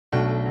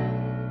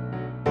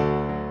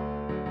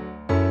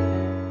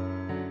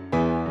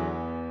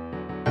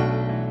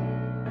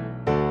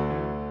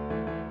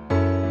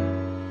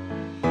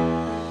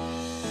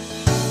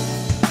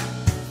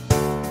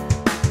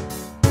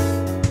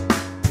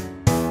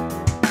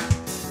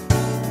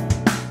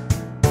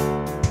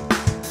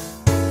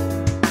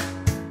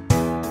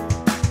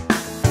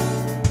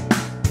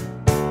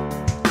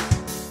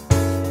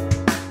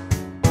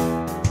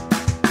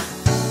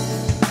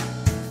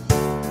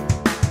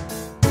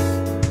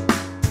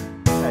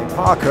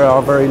Parker are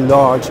a very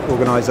large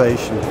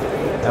organisation.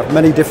 They have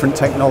many different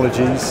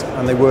technologies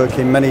and they work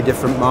in many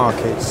different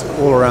markets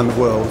all around the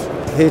world.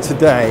 Here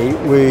today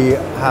we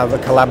have a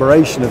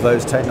collaboration of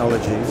those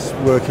technologies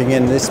working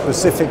in this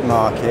specific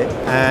market,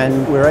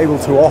 and we're able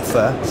to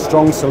offer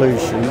strong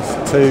solutions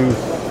to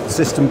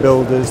system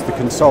builders, the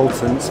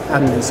consultants,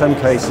 and in some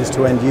cases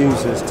to end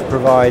users to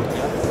provide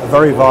a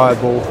very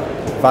viable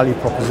value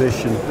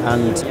proposition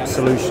and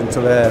solution to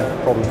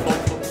their problems.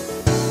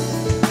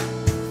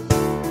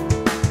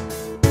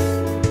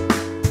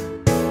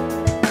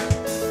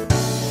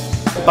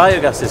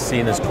 Biogas is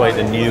seen as quite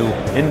a new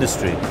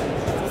industry,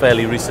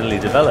 fairly recently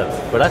developed,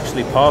 but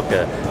actually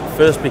Parker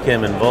first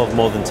became involved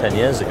more than 10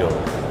 years ago.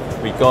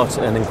 We got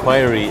an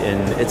inquiry in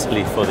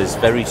Italy for this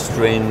very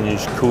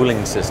strange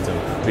cooling system.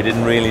 We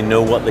didn't really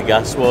know what the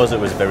gas was. It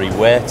was very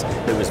wet,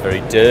 it was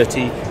very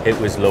dirty, it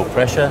was low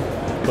pressure,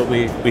 but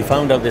we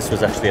found out this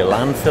was actually a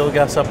landfill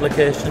gas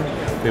application.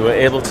 We were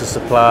able to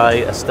supply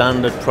a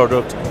standard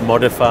product,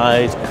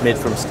 modified, made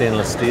from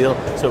stainless steel,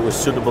 so it was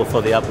suitable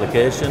for the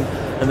application.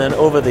 And then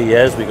over the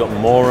years we got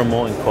more and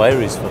more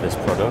inquiries for this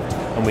product,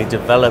 and we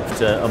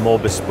developed a more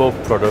bespoke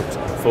product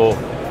for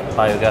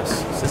biogas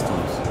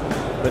systems.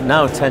 But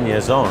now, 10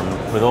 years on,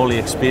 with all the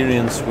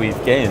experience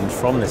we've gained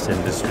from this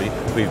industry,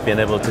 we've been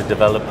able to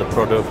develop the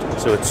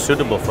product so it's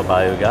suitable for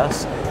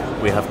biogas.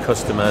 We have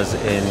customers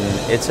in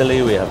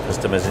Italy, we have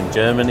customers in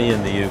Germany,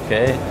 in the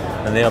UK,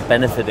 and they are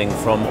benefiting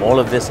from all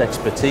of this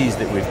expertise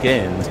that we've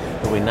gained,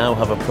 but we now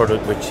have a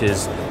product which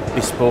is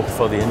bespoke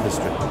for the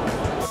industry.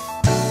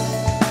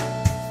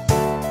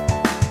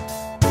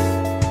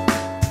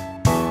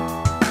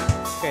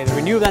 Okay, the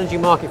renewable energy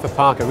market for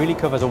Parker really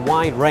covers a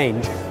wide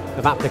range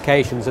of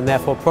applications and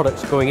therefore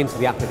products going into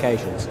the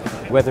applications,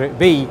 whether it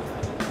be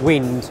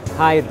wind,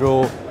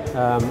 hydro,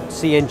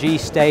 CNG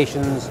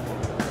stations,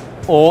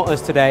 or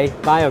as today,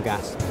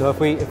 biogas. So if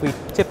we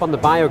tip on the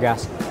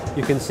biogas,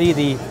 you can see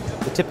the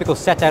typical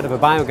set out of a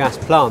biogas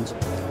plant,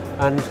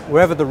 and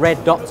wherever the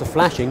red dots are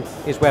flashing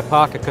is where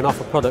Parker can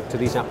offer product to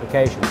these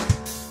applications.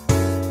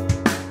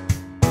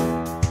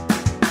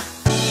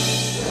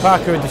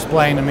 Parker are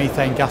displaying a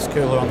methane gas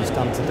cooler on the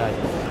stand today.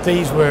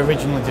 These were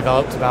originally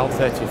developed about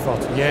 30 or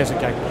 40 years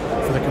ago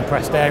for the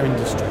compressed air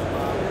industry.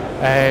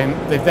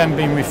 They've then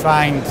been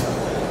refined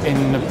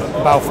in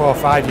about 4 or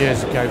 5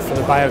 years ago for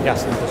the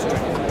biogas industry.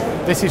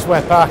 This is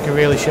where Parker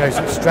really shows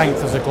its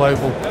strength as a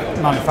global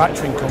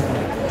manufacturing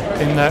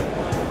company, in that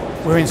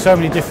we're in so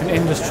many different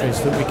industries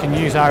that we can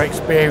use our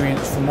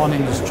experience from one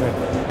industry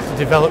to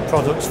develop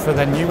products for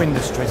their new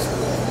industries.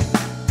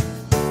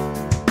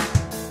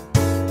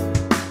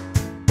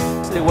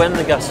 When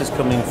the gas is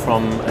coming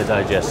from a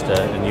digester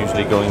and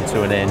usually going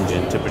to an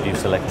engine to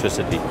produce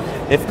electricity,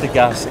 if the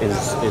gas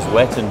is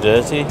wet and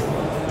dirty,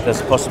 there's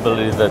a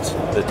possibility that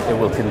it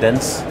will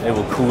condense, it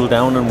will cool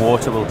down and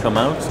water will come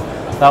out.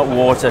 That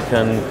water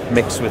can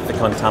mix with the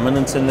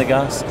contaminants in the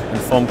gas and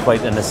form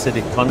quite an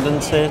acidic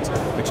condensate,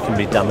 which can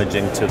be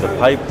damaging to the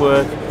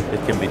pipework,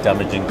 it can be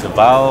damaging to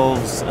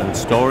valves and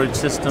storage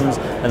systems,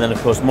 and then of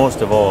course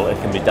most of all it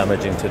can be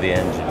damaging to the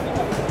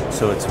engine.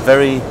 So it's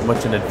very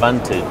much an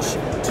advantage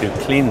to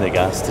clean the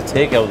gas, to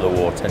take out the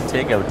water and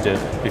take out dirt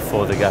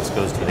before the gas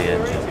goes to the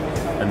engine.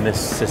 And this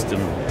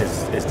system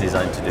is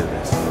designed to do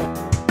this.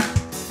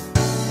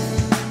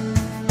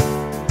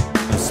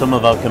 Some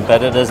of our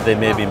competitors, they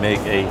maybe make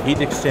a heat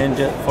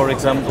exchanger, for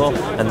example,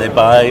 and they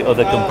buy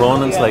other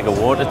components like a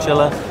water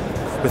chiller.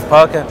 With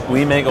Parker,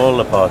 we make all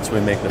the parts.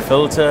 We make the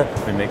filter,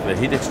 we make the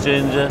heat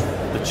exchanger,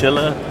 the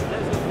chiller,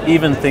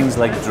 even things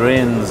like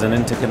drains and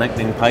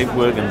interconnecting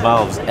pipework and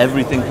valves,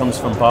 everything comes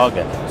from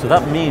Parker. So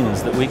that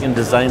means that we can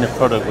design a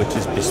product which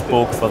is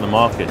bespoke for the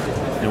market.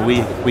 And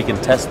we can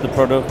test the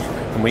product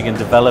and we can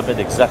develop it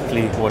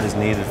exactly what is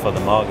needed for the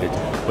market.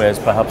 Whereas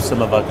perhaps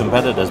some of our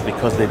competitors,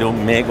 because they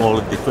don't make all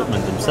of the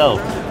equipment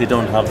themselves, they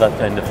don't have that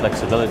kind of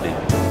flexibility.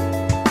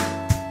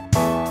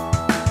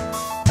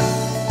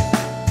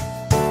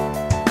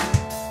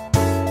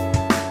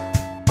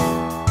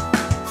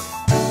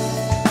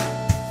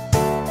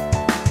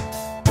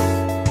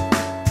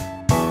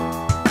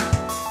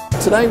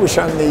 Today we're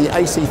showing the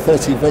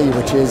AC30V,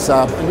 which is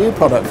a new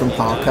product from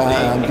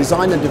Parker,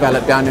 designed and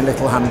developed down in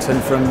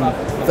Littlehampton from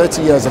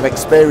 30 years of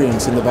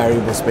experience in the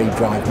variable speed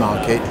drive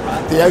market.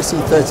 The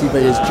AC30V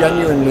is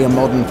genuinely a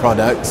modern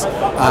product,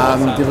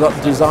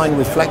 designed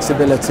with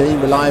flexibility,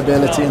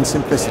 reliability and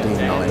simplicity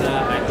in mind.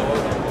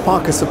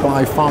 Parker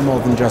supply far more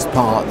than just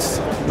parts.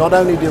 Not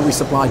only do we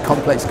supply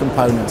complex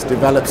components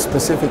developed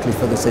specifically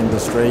for this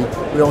industry,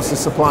 we also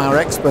supply our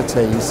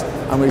expertise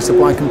and we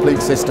supply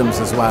complete systems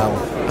as well.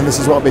 And this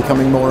is what we're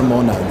becoming more and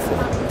more known for.